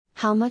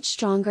How much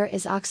stronger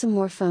is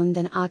oxymorphone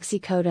than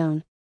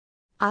oxycodone?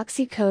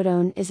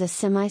 Oxycodone is a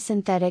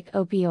semi-synthetic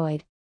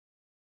opioid.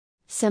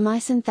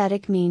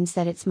 Semi-synthetic means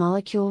that its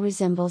molecule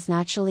resembles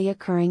naturally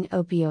occurring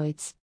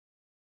opioids.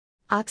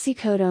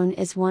 Oxycodone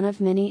is one of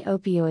many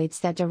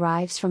opioids that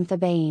derives from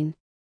thebaine.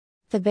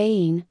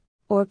 Thebaine,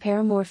 or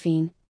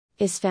paramorphine,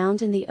 is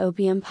found in the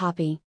opium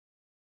poppy.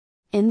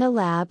 In the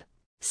lab,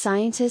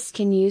 scientists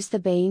can use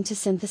thebaine to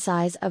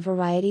synthesize a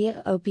variety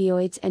of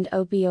opioids and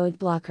opioid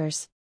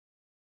blockers.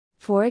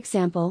 For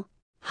example,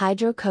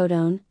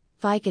 hydrocodone,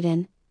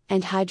 Vicodin,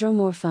 and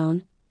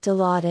hydromorphone,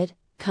 Dilaudid,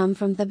 come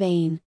from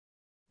thebaine.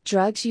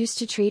 Drugs used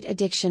to treat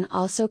addiction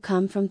also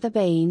come from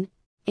thebaine,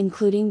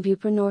 including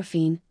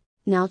buprenorphine,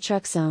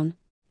 naltrexone,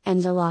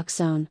 and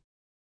naloxone.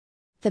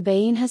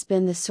 Thebaine has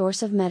been the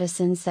source of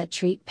medicines that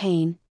treat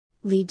pain,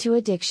 lead to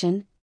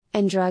addiction,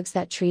 and drugs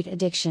that treat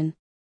addiction.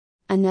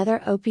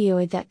 Another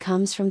opioid that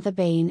comes from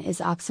thebaine is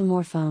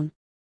oxymorphone.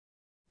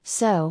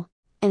 So,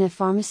 in a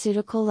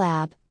pharmaceutical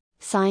lab,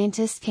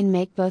 scientists can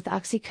make both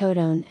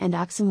oxycodone and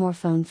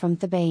oxymorphone from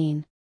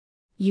thebaine.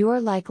 You are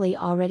likely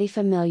already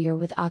familiar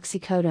with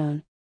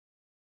oxycodone.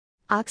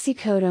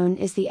 Oxycodone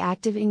is the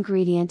active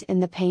ingredient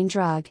in the pain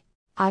drug,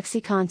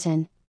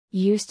 OxyContin,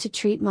 used to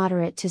treat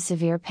moderate to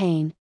severe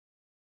pain.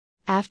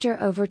 After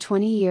over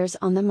 20 years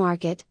on the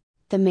market,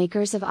 the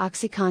makers of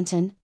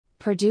OxyContin,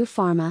 Purdue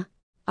Pharma,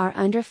 are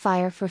under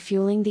fire for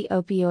fueling the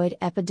opioid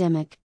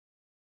epidemic.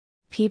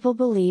 People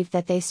believe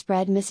that they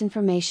spread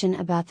misinformation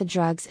about the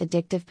drug's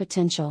addictive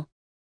potential.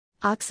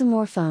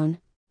 Oxymorphone,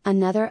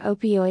 another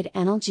opioid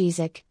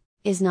analgesic,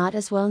 is not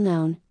as well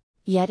known,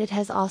 yet it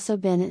has also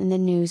been in the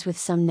news with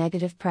some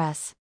negative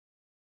press.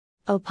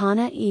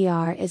 Opana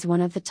ER is one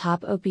of the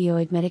top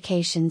opioid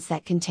medications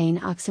that contain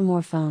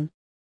oxymorphone.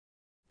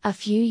 A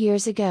few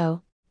years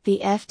ago,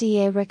 the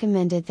FDA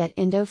recommended that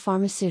Endo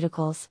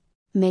Pharmaceuticals,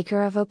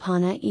 maker of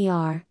Opana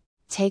ER,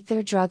 take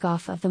their drug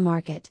off of the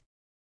market.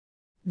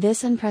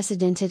 This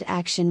unprecedented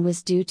action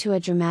was due to a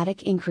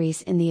dramatic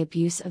increase in the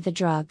abuse of the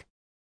drug.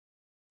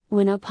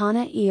 When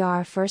Opana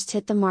ER first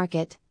hit the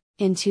market,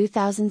 in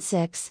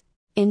 2006,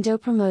 Endo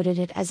promoted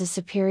it as a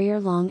superior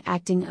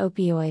long-acting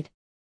opioid.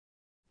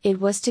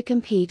 It was to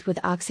compete with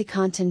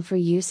OxyContin for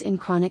use in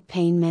chronic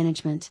pain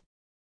management.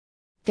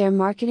 Their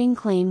marketing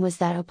claim was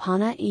that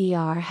Opana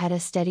ER had a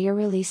steadier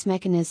release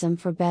mechanism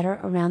for better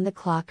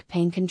around-the-clock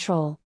pain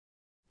control.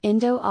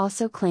 Endo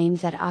also claimed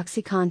that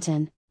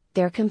OxyContin,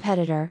 their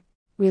competitor,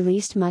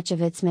 released much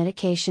of its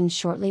medication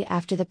shortly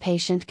after the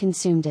patient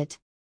consumed it.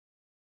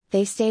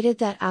 They stated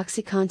that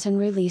OxyContin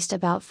released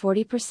about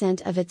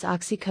 40% of its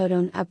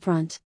oxycodone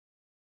upfront.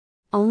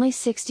 Only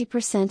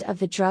 60% of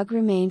the drug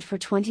remained for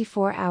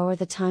 24-hour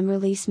the time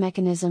release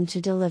mechanism to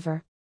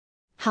deliver.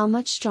 How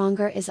much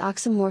stronger is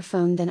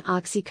oxymorphone than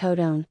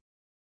oxycodone?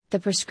 The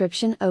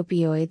prescription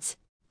opioids,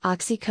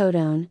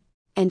 oxycodone,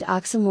 and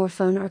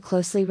oxymorphone are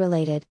closely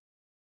related.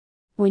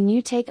 When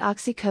you take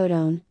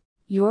oxycodone,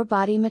 your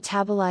body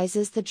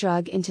metabolizes the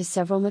drug into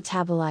several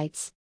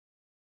metabolites.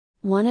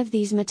 One of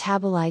these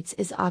metabolites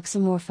is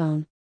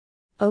oxymorphone.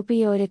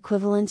 Opioid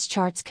equivalence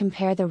charts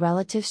compare the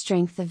relative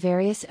strength of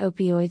various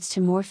opioids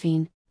to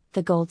morphine,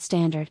 the gold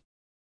standard.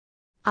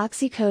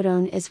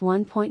 Oxycodone is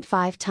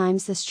 1.5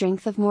 times the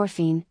strength of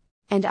morphine,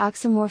 and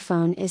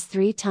oxymorphone is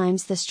 3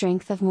 times the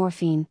strength of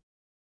morphine.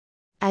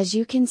 As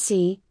you can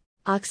see,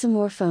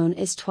 oxymorphone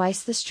is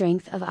twice the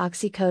strength of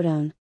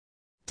oxycodone.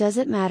 Does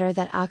it matter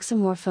that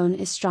oxymorphone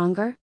is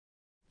stronger?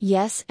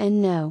 Yes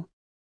and no.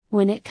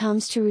 When it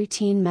comes to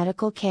routine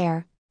medical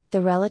care,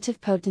 the relative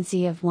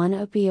potency of one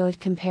opioid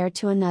compared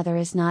to another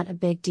is not a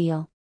big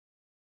deal.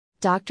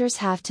 Doctors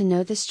have to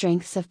know the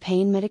strengths of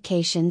pain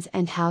medications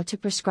and how to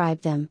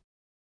prescribe them.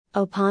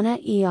 Opana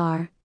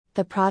ER,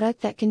 the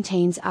product that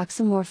contains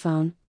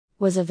oxymorphone,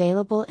 was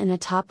available in a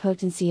top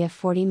potency of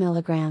 40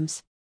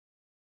 mg.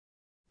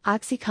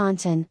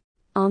 OxyContin,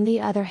 on the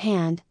other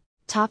hand,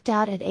 topped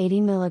out at 80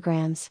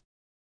 mg.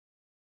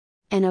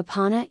 And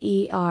Opana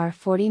ER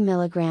 40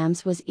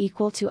 mg was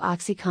equal to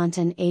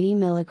OxyContin 80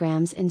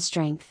 mg in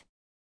strength.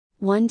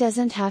 One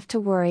doesn't have to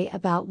worry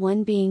about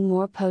one being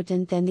more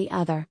potent than the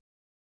other.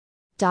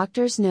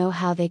 Doctors know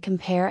how they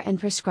compare and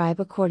prescribe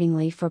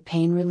accordingly for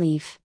pain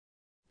relief.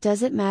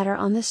 Does it matter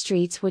on the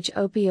streets which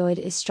opioid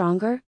is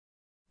stronger?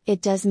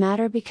 It does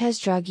matter because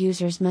drug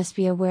users must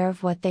be aware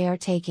of what they are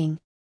taking.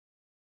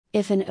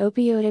 If an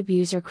opioid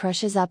abuser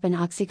crushes up an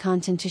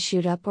OxyContin to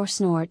shoot up or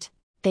snort,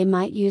 they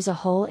might use a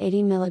whole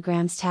 80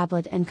 mg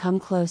tablet and come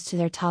close to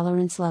their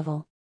tolerance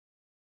level.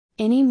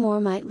 Any more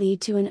might lead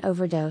to an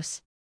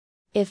overdose.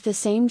 If the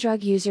same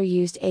drug user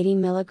used 80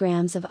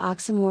 mg of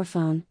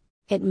oxymorphone,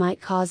 it might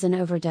cause an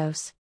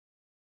overdose.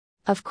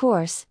 Of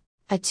course,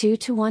 a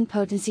 2-to-1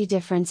 potency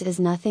difference is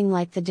nothing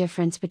like the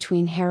difference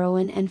between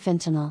heroin and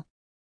fentanyl.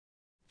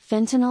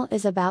 Fentanyl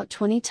is about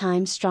 20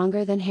 times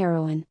stronger than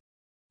heroin.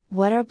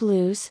 What are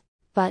blues,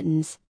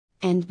 buttons,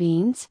 and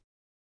beans?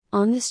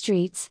 On the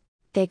streets,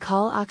 they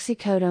call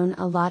oxycodone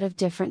a lot of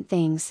different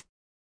things.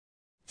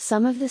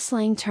 Some of the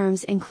slang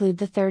terms include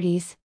the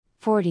 30s,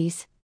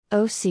 40s,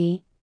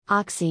 OC,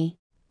 Oxy,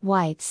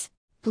 Whites,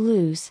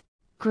 blues,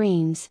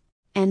 greens,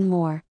 and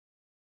more.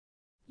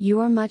 You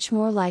are much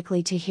more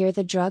likely to hear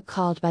the drug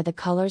called by the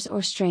colors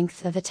or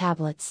strength of the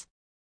tablets.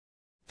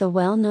 The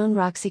well-known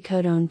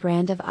Roxicodone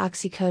brand of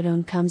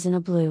oxycodone comes in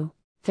a blue,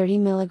 30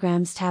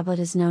 mg tablet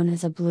is known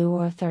as a blue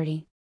or a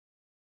 30.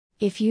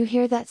 If you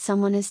hear that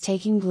someone is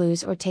taking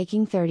blues or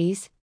taking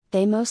 30s,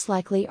 they most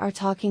likely are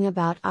talking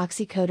about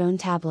oxycodone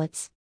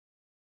tablets.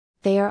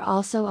 They are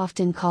also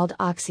often called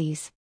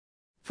oxys.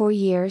 For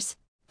years,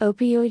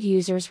 opioid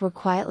users were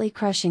quietly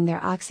crushing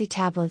their oxy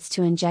tablets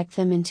to inject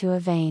them into a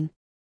vein.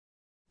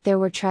 There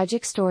were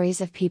tragic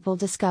stories of people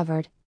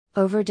discovered,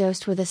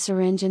 overdosed with a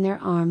syringe in their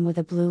arm with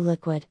a blue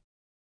liquid.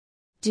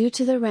 Due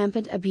to the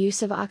rampant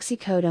abuse of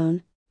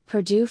oxycodone,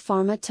 Purdue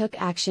Pharma took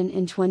action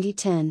in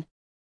 2010.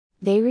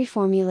 They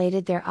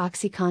reformulated their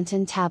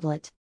OxyContin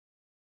tablet.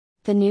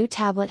 The new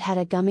tablet had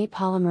a gummy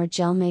polymer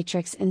gel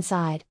matrix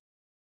inside.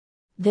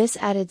 This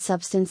added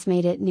substance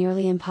made it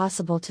nearly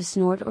impossible to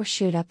snort or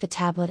shoot up the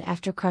tablet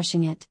after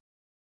crushing it.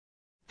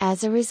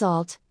 As a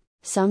result,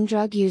 some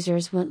drug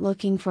users went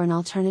looking for an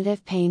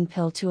alternative pain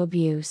pill to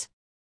abuse.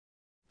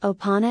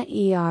 Opana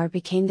ER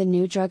became the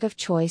new drug of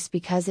choice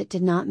because it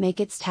did not make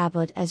its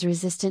tablet as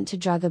resistant to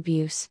drug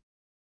abuse.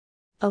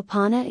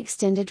 Opana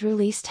extended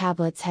release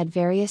tablets had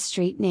various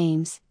street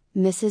names: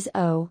 Mrs.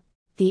 O,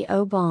 the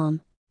O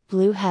Bomb,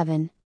 Blue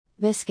Heaven,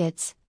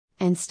 Biscuits,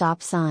 and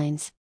stop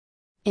signs.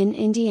 In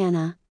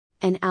Indiana,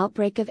 an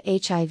outbreak of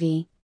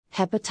HIV,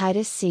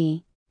 hepatitis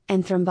C,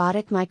 and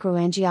thrombotic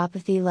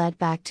microangiopathy led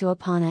back to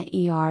Opana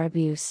ER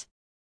abuse.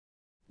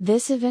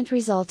 This event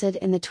resulted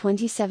in the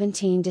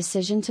 2017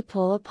 decision to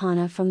pull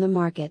Opana from the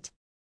market.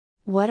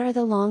 What are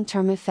the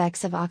long-term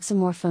effects of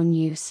oxymorphone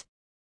use?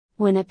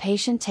 When a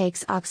patient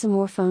takes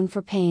oxymorphone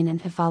for pain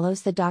and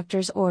follows the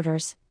doctor's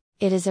orders,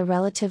 it is a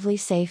relatively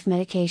safe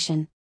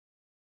medication.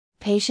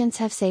 Patients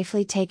have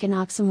safely taken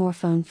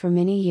oxymorphone for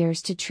many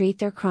years to treat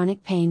their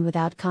chronic pain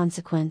without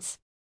consequence.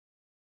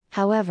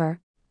 However,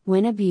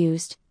 when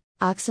abused,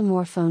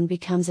 oxymorphone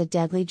becomes a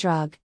deadly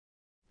drug.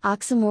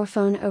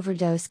 Oxymorphone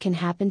overdose can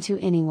happen to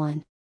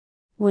anyone.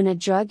 When a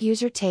drug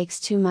user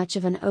takes too much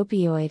of an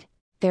opioid,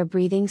 their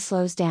breathing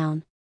slows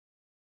down.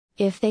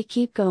 If they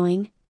keep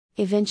going,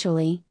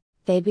 eventually,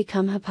 they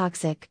become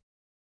hypoxic.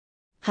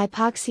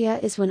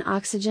 Hypoxia is when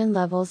oxygen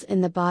levels in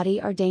the body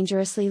are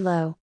dangerously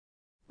low.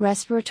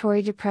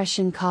 Respiratory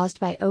depression caused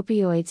by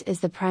opioids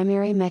is the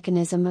primary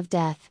mechanism of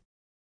death.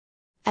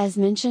 As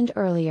mentioned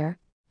earlier,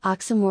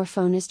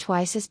 oxymorphone is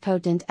twice as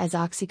potent as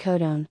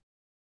oxycodone.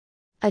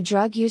 A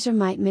drug user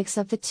might mix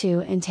up the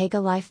two and take a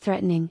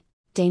life-threatening,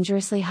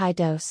 dangerously high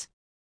dose.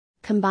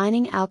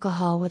 Combining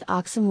alcohol with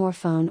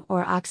oxymorphone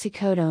or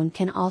oxycodone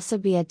can also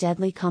be a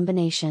deadly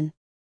combination.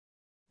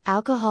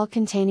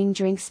 Alcohol-containing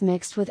drinks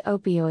mixed with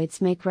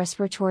opioids make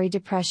respiratory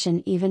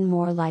depression even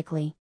more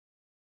likely.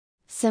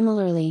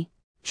 Similarly,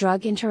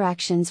 drug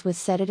interactions with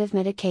sedative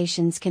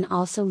medications can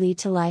also lead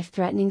to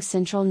life-threatening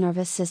central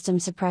nervous system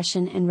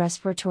suppression and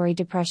respiratory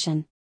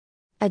depression.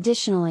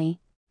 Additionally,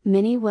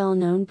 many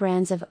well-known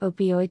brands of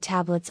opioid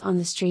tablets on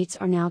the streets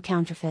are now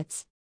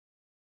counterfeits.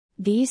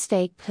 These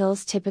fake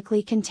pills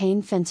typically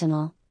contain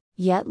fentanyl,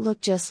 yet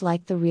look just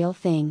like the real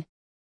thing.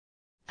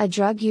 A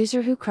drug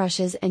user who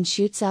crushes and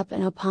shoots up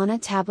an Opana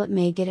tablet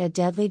may get a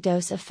deadly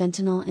dose of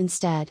fentanyl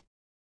instead.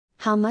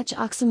 How much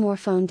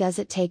oxymorphone does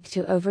it take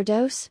to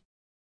overdose?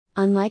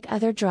 Unlike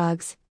other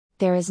drugs,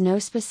 there is no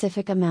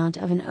specific amount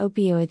of an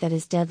opioid that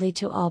is deadly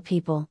to all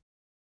people.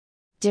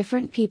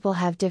 Different people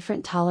have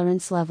different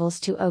tolerance levels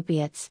to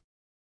opiates.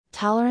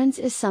 Tolerance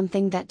is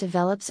something that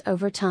develops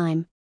over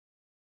time.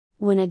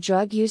 When a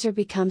drug user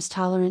becomes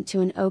tolerant to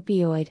an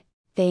opioid,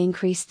 they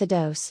increase the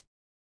dose.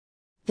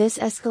 This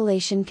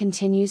escalation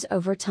continues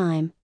over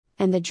time,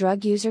 and the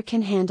drug user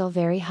can handle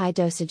very high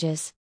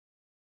dosages.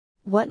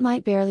 What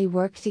might barely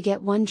work to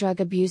get one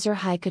drug abuser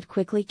high could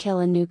quickly kill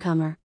a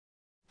newcomer.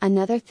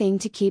 Another thing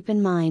to keep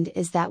in mind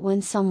is that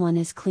when someone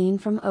is clean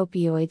from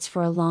opioids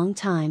for a long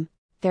time,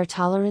 their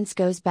tolerance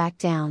goes back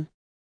down.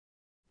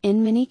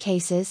 In many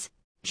cases,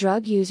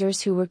 drug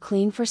users who were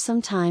clean for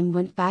some time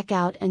went back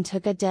out and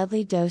took a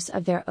deadly dose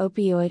of their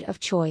opioid of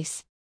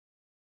choice.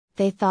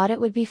 They thought it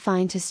would be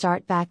fine to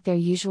start back their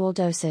usual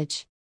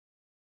dosage.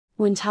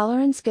 When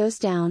tolerance goes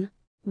down,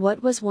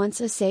 what was once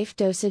a safe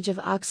dosage of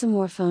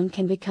oxymorphone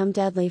can become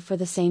deadly for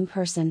the same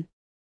person.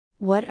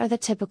 What are the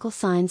typical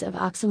signs of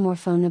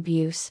oxymorphone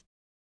abuse?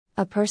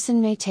 A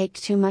person may take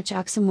too much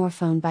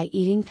oxymorphone by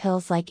eating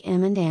pills like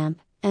M&M,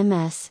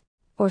 MS,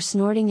 or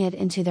snorting it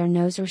into their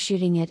nose or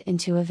shooting it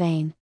into a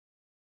vein.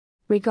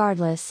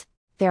 Regardless,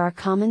 there are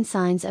common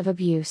signs of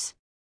abuse.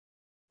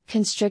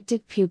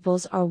 Constricted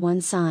pupils are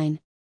one sign.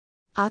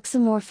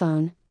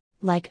 Oxymorphone,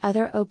 like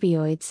other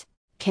opioids,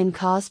 can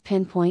cause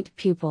pinpoint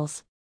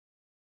pupils.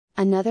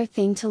 Another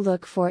thing to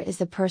look for is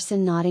the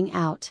person nodding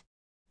out.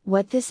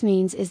 What this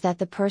means is that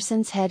the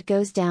person's head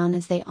goes down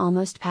as they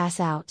almost pass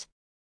out.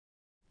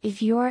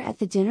 If you are at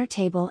the dinner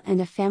table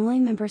and a family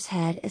member's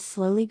head is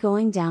slowly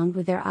going down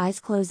with their eyes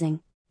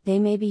closing, they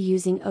may be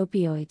using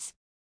opioids.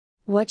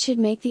 What should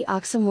make the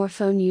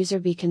oxymorphone user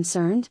be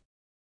concerned?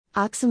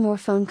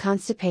 Oxymorphone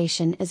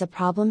constipation is a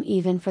problem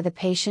even for the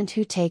patient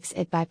who takes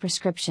it by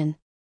prescription.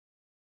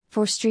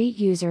 For street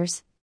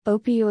users,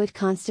 opioid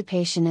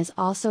constipation is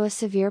also a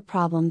severe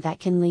problem that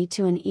can lead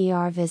to an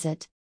ER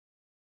visit.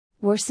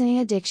 Worsening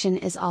addiction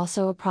is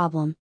also a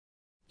problem.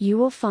 You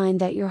will find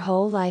that your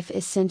whole life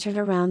is centered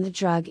around the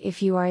drug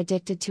if you are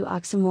addicted to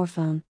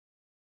oxymorphone.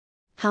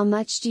 How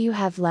much do you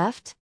have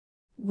left?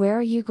 Where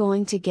are you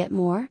going to get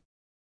more?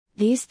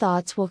 These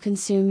thoughts will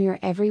consume your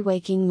every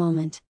waking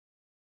moment.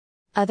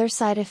 Other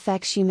side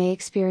effects you may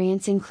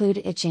experience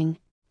include itching,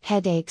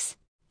 headaches,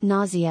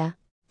 nausea,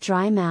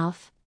 dry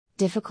mouth,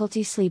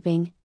 difficulty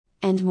sleeping,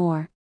 and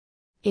more.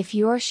 If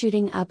you are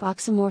shooting up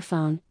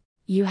oxymorphone,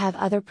 you have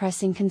other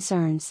pressing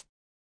concerns.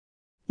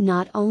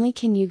 Not only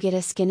can you get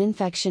a skin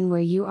infection where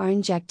you are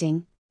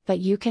injecting, but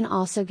you can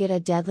also get a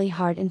deadly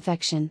heart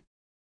infection.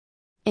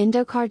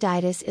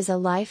 Endocarditis is a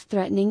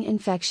life-threatening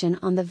infection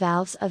on the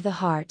valves of the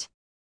heart.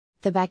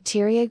 The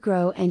bacteria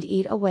grow and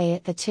eat away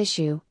at the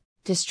tissue,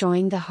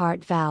 destroying the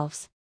heart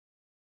valves.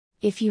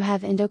 If you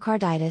have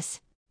endocarditis,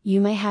 you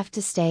may have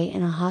to stay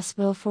in a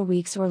hospital for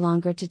weeks or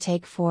longer to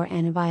take 4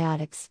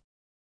 antibiotics.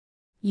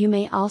 You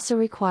may also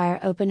require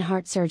open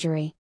heart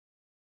surgery.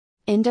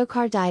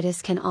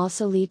 Endocarditis can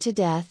also lead to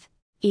death,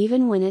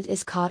 even when it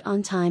is caught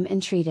on time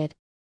and treated.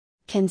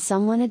 Can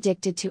someone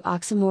addicted to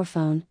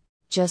oxymorphone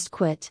just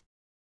quit?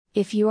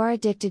 If you are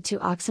addicted to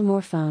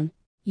oxymorphone,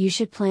 you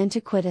should plan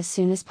to quit as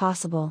soon as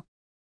possible.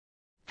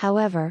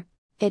 However,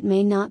 it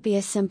may not be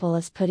as simple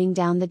as putting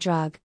down the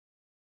drug.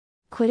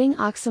 Quitting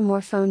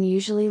oxymorphone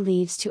usually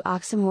leads to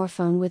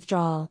oxymorphone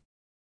withdrawal.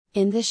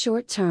 In the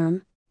short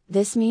term,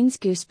 this means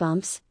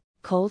goosebumps,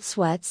 cold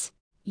sweats,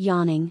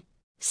 yawning,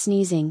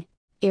 sneezing,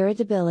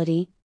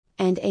 irritability,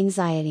 and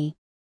anxiety.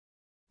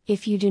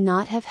 If you do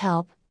not have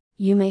help,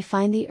 you may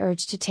find the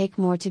urge to take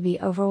more to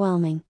be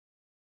overwhelming.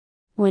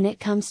 When it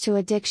comes to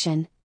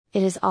addiction,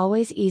 it is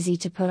always easy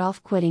to put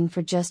off quitting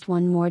for just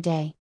one more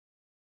day.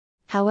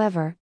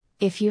 However,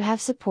 if you have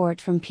support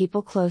from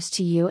people close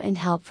to you and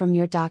help from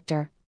your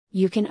doctor,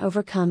 you can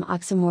overcome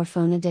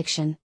oxymorphone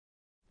addiction.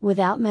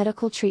 Without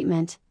medical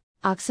treatment,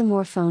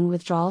 oxymorphone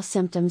withdrawal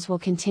symptoms will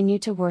continue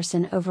to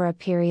worsen over a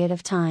period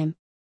of time.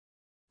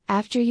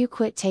 After you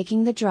quit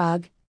taking the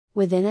drug,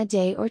 within a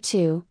day or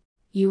two,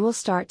 you will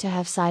start to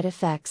have side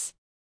effects.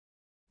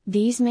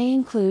 These may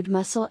include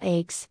muscle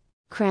aches,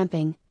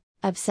 cramping,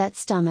 upset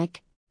stomach,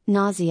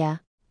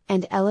 nausea,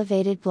 and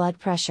elevated blood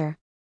pressure.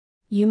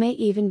 You may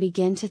even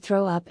begin to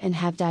throw up and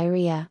have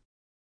diarrhea.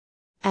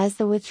 As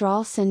the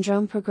withdrawal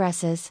syndrome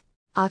progresses,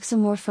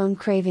 oxymorphone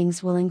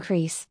cravings will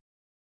increase.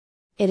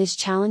 It is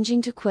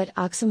challenging to quit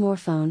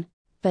oxymorphone,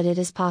 but it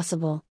is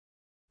possible.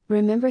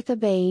 Remember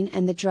thebaine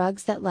and the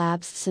drugs that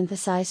labs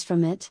synthesized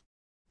from it?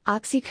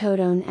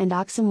 Oxycodone and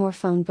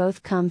oxymorphone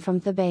both come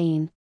from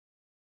thebaine.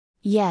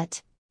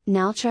 Yet,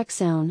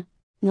 naltrexone,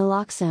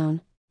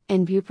 naloxone,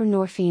 and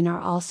buprenorphine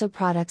are also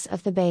products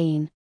of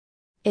thebaine.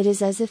 It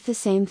is as if the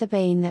same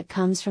thebaine that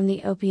comes from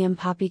the opium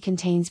poppy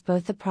contains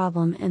both the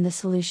problem and the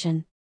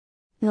solution.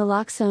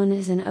 Naloxone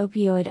is an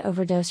opioid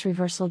overdose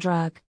reversal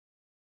drug.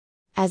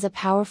 As a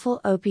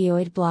powerful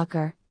opioid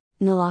blocker,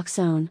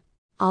 naloxone,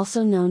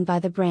 also known by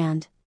the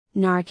brand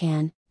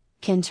Narcan,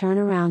 can turn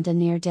around a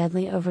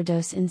near-deadly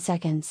overdose in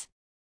seconds.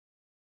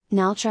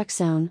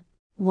 Naltrexone,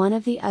 one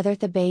of the other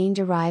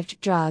thebaine-derived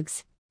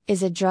drugs,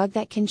 is a drug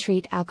that can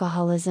treat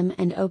alcoholism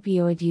and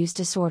opioid use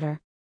disorder.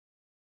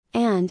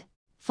 And,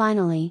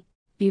 finally,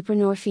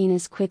 buprenorphine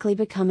is quickly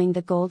becoming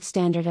the gold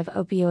standard of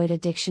opioid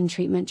addiction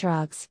treatment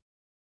drugs.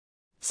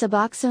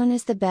 Suboxone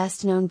is the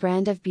best known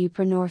brand of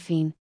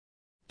buprenorphine.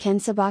 Can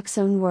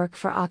Suboxone work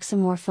for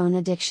oxymorphone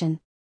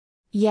addiction?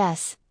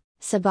 Yes,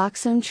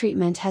 Suboxone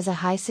treatment has a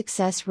high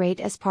success rate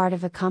as part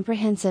of a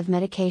comprehensive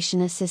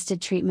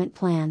medication-assisted treatment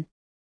plan.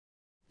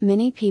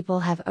 Many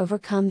people have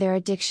overcome their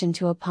addiction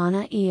to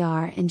Opana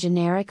ER and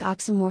generic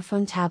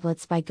oxymorphone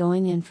tablets by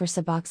going in for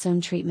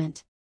Suboxone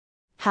treatment.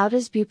 How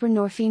does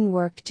buprenorphine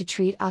work to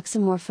treat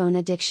oxymorphone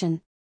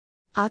addiction?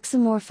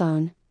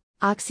 Oxymorphone,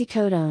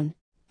 oxycodone,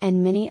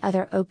 and many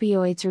other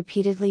opioids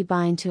repeatedly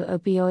bind to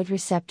opioid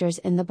receptors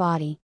in the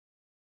body.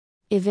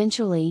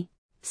 Eventually,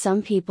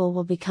 some people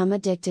will become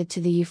addicted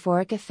to the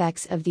euphoric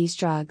effects of these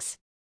drugs.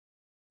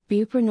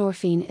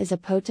 Buprenorphine is a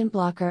potent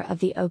blocker of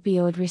the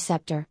opioid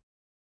receptor.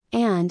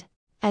 And,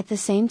 at the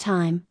same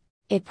time,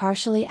 it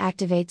partially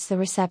activates the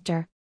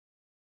receptor.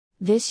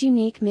 This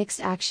unique mixed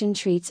action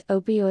treats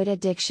opioid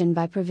addiction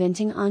by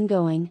preventing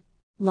ongoing,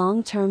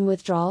 long-term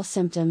withdrawal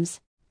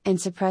symptoms, and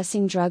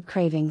suppressing drug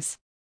cravings.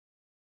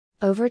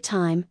 Over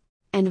time,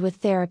 and with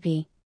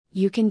therapy,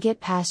 you can get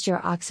past your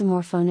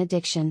oxymorphone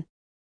addiction.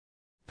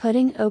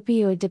 Putting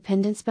opioid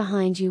dependence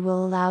behind you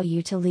will allow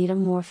you to lead a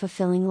more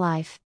fulfilling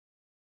life.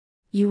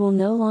 You will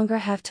no longer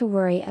have to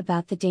worry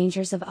about the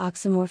dangers of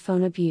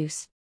oxymorphone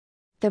abuse.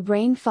 The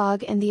brain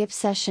fog and the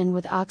obsession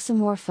with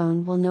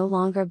oxymorphone will no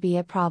longer be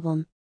a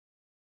problem.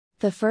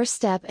 The first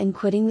step in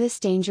quitting this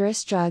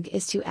dangerous drug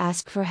is to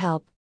ask for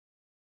help.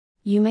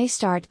 You may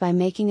start by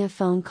making a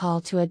phone call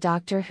to a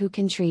doctor who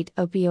can treat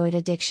opioid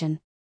addiction.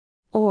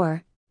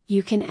 Or,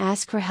 You can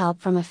ask for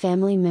help from a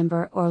family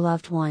member or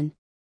loved one.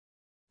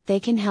 They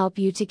can help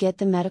you to get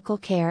the medical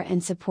care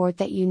and support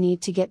that you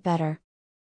need to get better.